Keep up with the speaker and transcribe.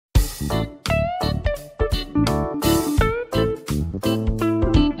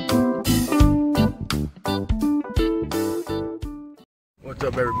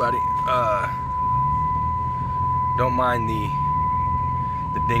Don't mind the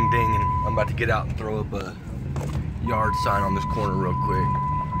ding ding, and I'm about to get out and throw up a yard sign on this corner real quick.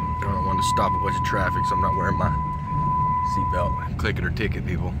 I don't want to stop a bunch of traffic, so I'm not wearing my seatbelt. Click it or ticket,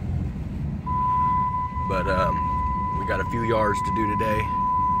 people. But we got a few yards to do today.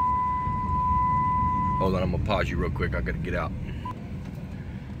 Hold on, I'm gonna pause you real quick. I gotta get out.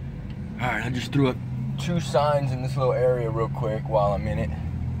 All right, I just threw up 2 signs in this little area real quick while I'm in it.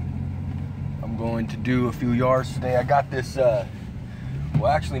 I'm going to do a few yards today. I got this, well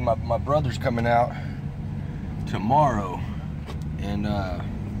actually my brother's coming out tomorrow and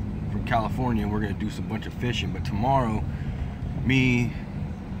from California. We're gonna do some bunch of fishing, but tomorrow me,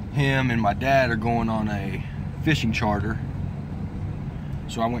 him, and my dad are going on a fishing charter.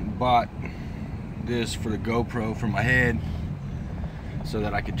 So I went and bought this for the GoPro for my head so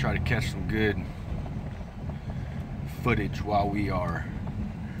that I could try to catch some good footage while we are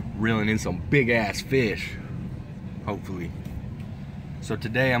reeling in some big ass fish, hopefully. So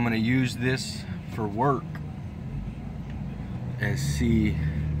today I'm gonna use this for work and see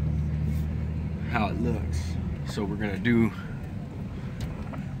how it looks. So we're gonna do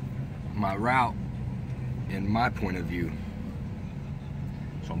my route and my point of view.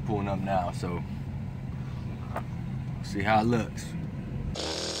 So I'm pulling up now, so see how it looks.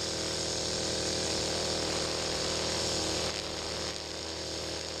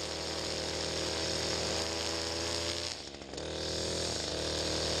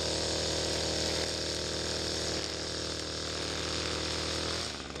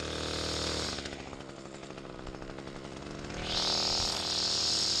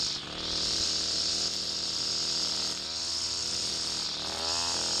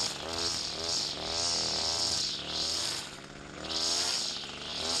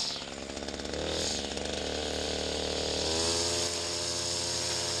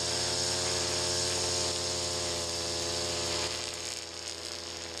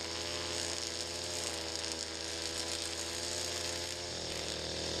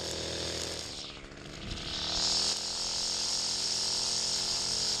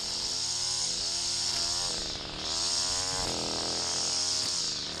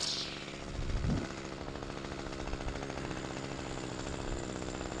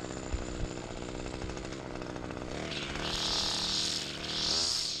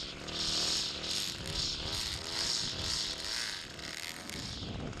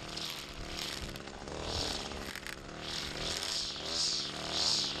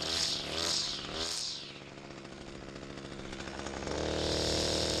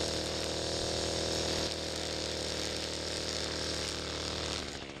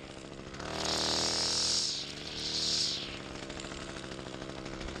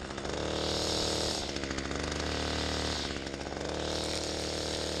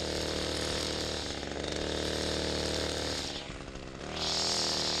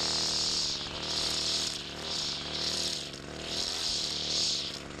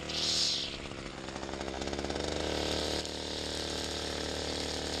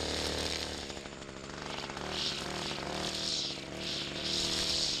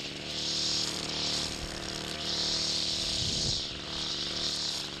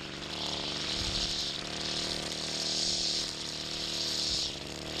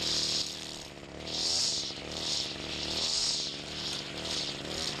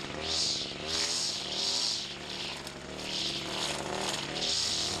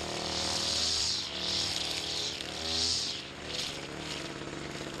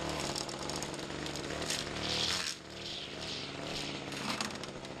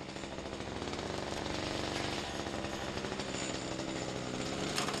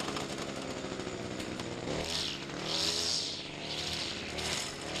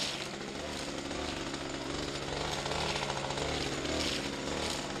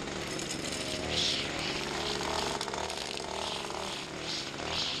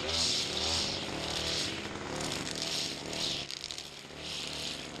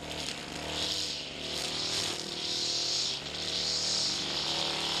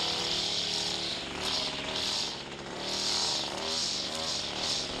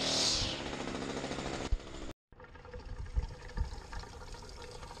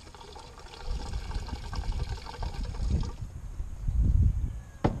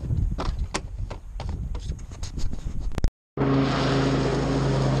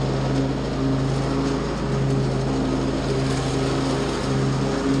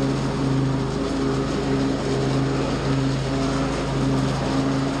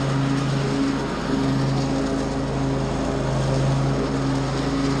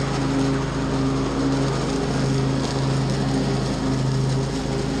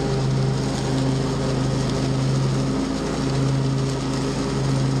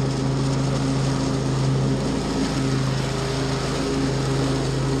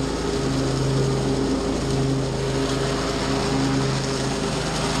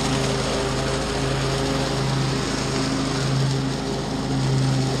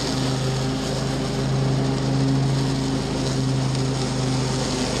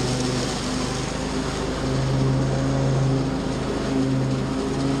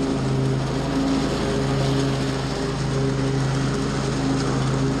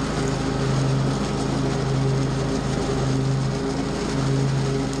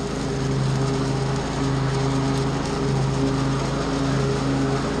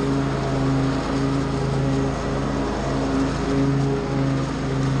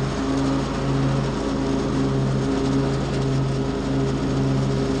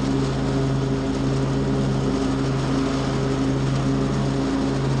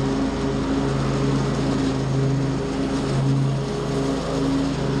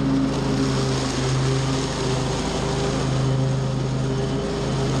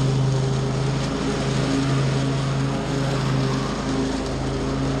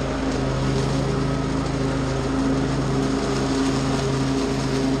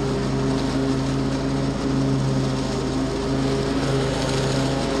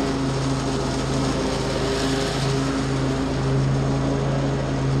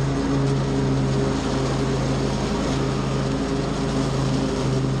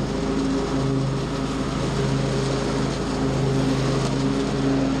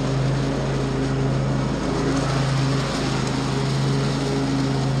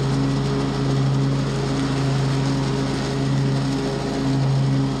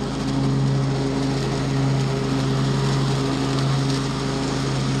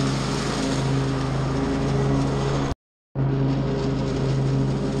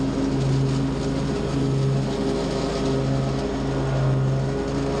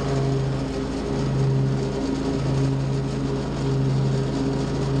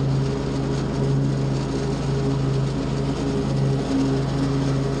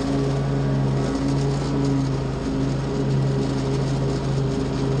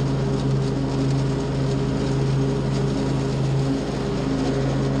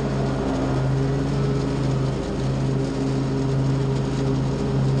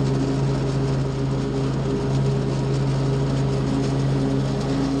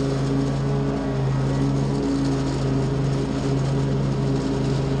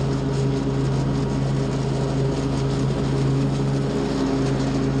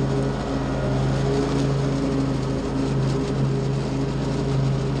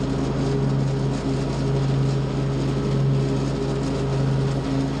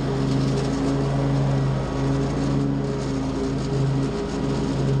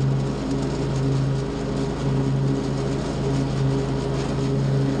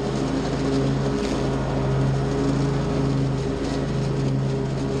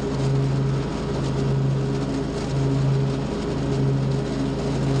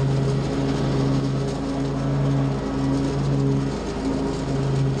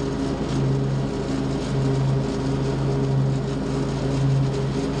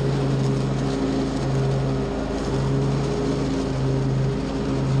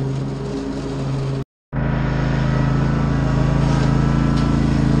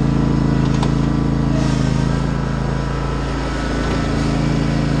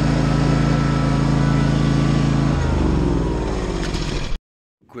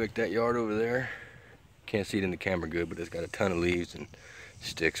 Like that yard over there, can't see it in the camera good, but it's got a ton of leaves and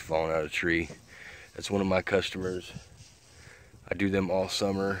sticks falling out of the tree. That's one of my customers. I do them all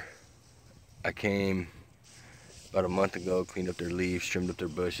summer. I came about a month ago, cleaned up their leaves, trimmed up their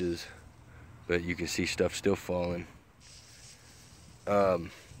bushes, but you can see stuff still falling.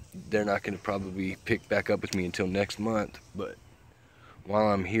 They're not going to probably pick back up with me until next month, but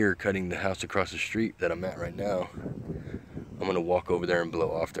while I'm here cutting the house across the street that I'm at right now, I'm going to walk over there and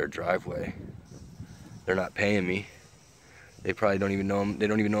blow off their driveway. They're not paying me. They probably don't even know they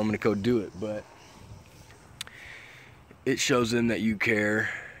don't even know I'm going to go do it, but it shows them that you care,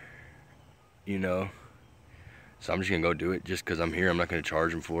 you know. So I'm just going to go do it just because I'm here. I'm not going to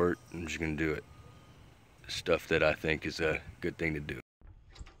charge them for it. I'm just going to do it. Stuff that I think is a good thing to do.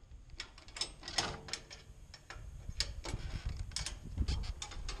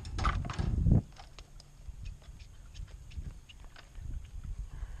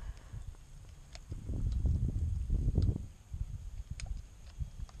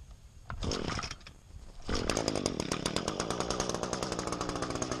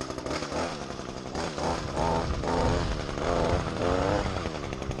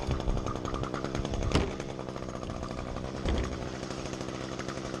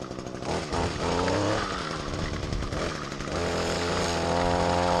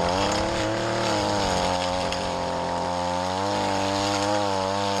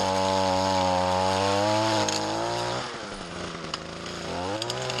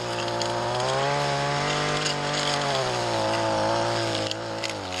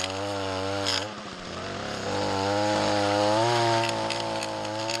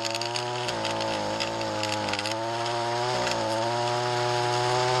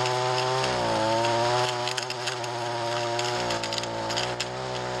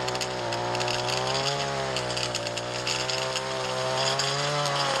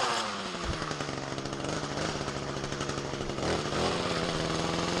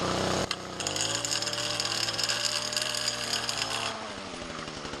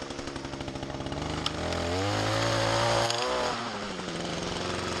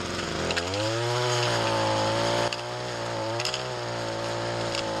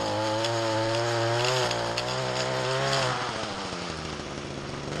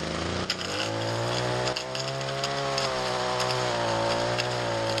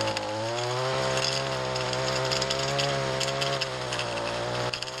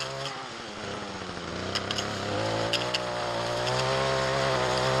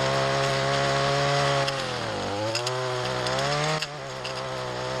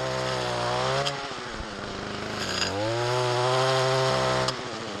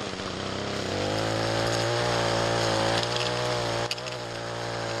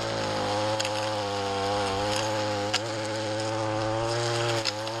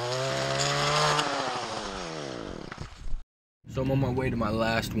 So I'm on my way to my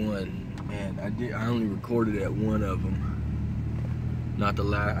last one, and I only recorded at one of them. Not the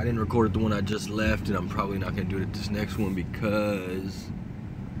last. I didn't record at the one I just left, and I'm probably not gonna do it at this next one because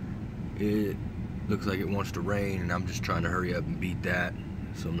it looks like it wants to rain, and I'm just trying to hurry up and beat that.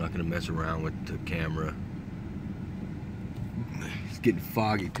 So I'm not gonna mess around with the camera. It's getting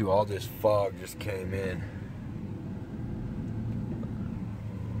foggy too. All this fog just came in.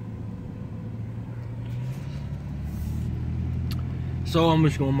 So I'm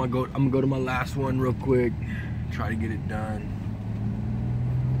just going I'm gonna go to my last one real quick, try to get it done.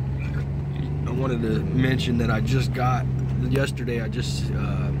 I wanted to mention that I just got, yesterday I just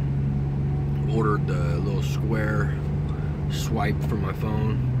ordered the little square swipe for my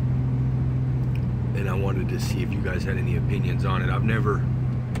phone, and I wanted to see if you guys had any opinions on it. I've never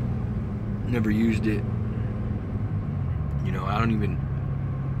used it. You know, I don't even,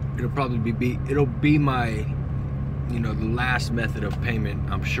 it'll be my, you know, the last method of payment.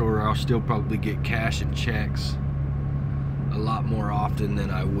 I'm sure I'll still probably get cash and checks a lot more often than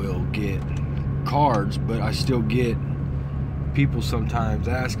I will get cards, but I still get people sometimes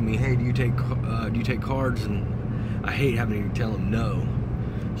asking me, hey, do you take cards? And I hate having to tell them no.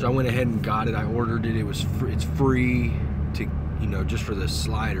 So I went ahead and got it. I ordered it. It's free to, you know, just for the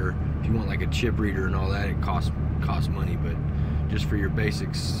slider. If you want like a chip reader and all that, it costs money, but just for your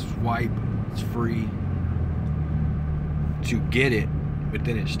basic swipe, it's free to get it. But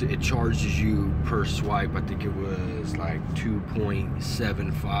then it charges you per swipe. I think it was like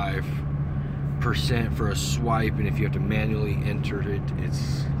 2.75% for a swipe, and if you have to manually enter it,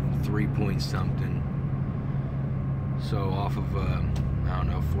 it's 3 point something. So off of I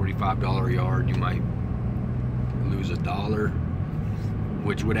don't know, $45 a yard, you might lose $1.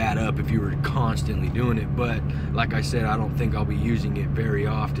 which would add up if you were constantly doing it. But like I said, I don't think I'll be using it very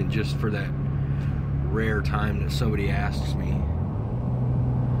often, just for that rare time that somebody asks me.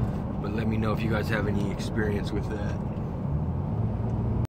 But let me know if you guys have any experience with that.